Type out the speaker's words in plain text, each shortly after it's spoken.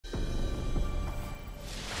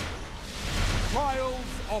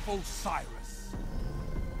of Osiris.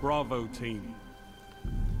 Bravo team.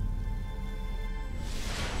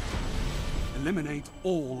 Eliminate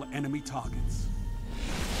all enemy targets.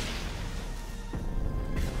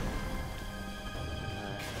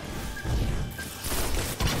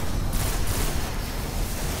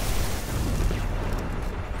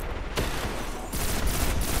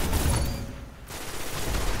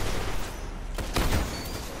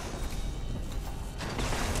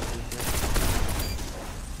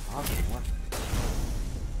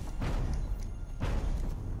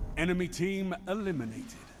 Enemy team eliminated.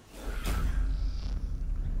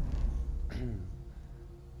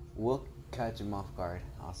 We'll catch him off guard.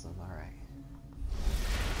 Awesome, alright.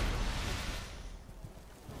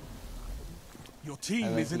 Your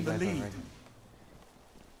team is in the lead.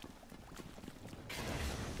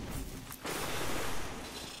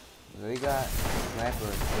 They got sniper.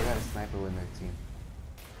 They got a sniper with their team.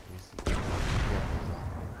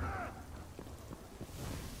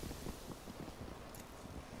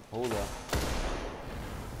 Hold up.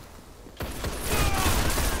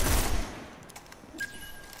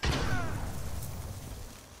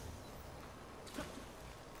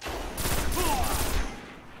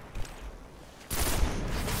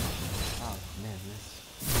 Oh man, this.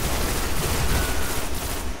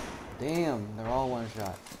 Damn, they're all one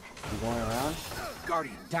shot. You going around?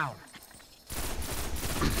 Guardian down.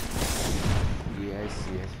 Yeah, I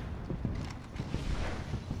see it.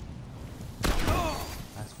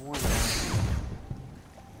 That's one.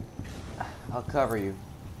 I'll cover you.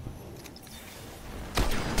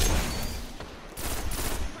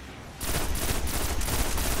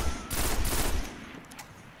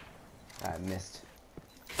 I missed.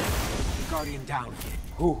 Guardian down.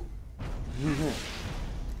 Who?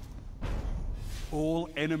 All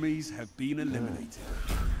enemies have been eliminated.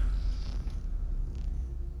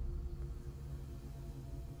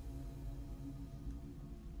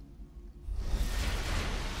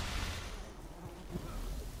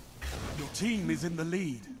 Your team is in the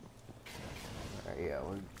lead. Yeah,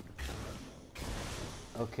 we're...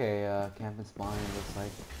 Okay, camp and spawn, it looks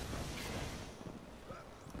like.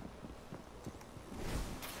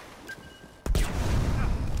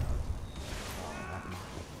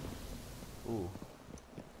 Ooh.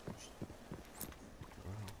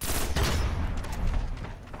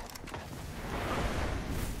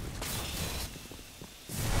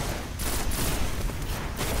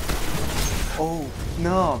 Oh,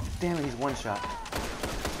 no! Damn it, he's one shot.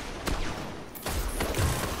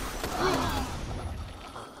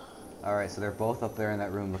 Alright, so they're both up there in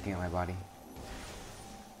that room looking at my body.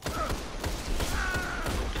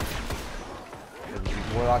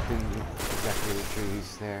 Warlock didn't exactly retrieve,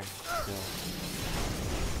 he's there still.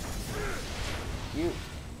 You.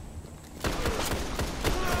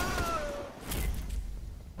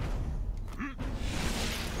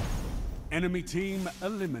 Enemy team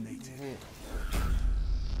eliminated.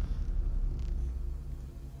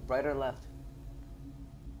 Right or left?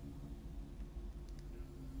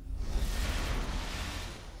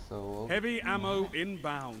 So Heavy ammo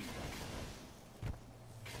inbound.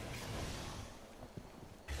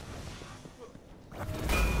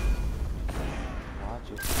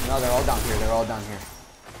 watch it. No, they're all down here. They're all down here.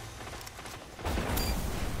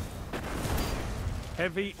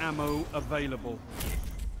 Heavy ammo available.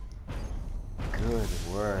 Good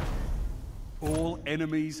work. All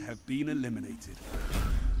enemies have been eliminated.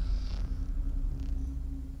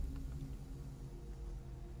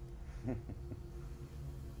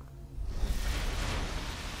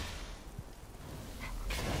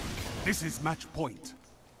 This is match point.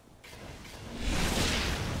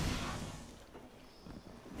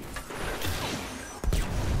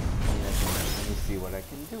 Let me see what I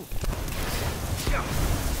can do.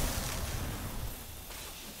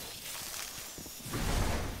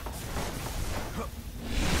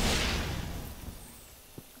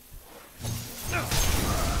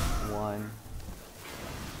 One.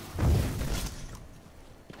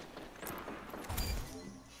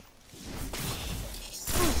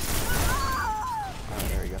 Oh,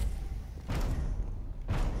 there we go.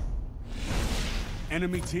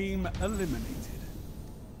 Enemy team eliminated.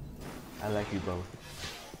 I like you both.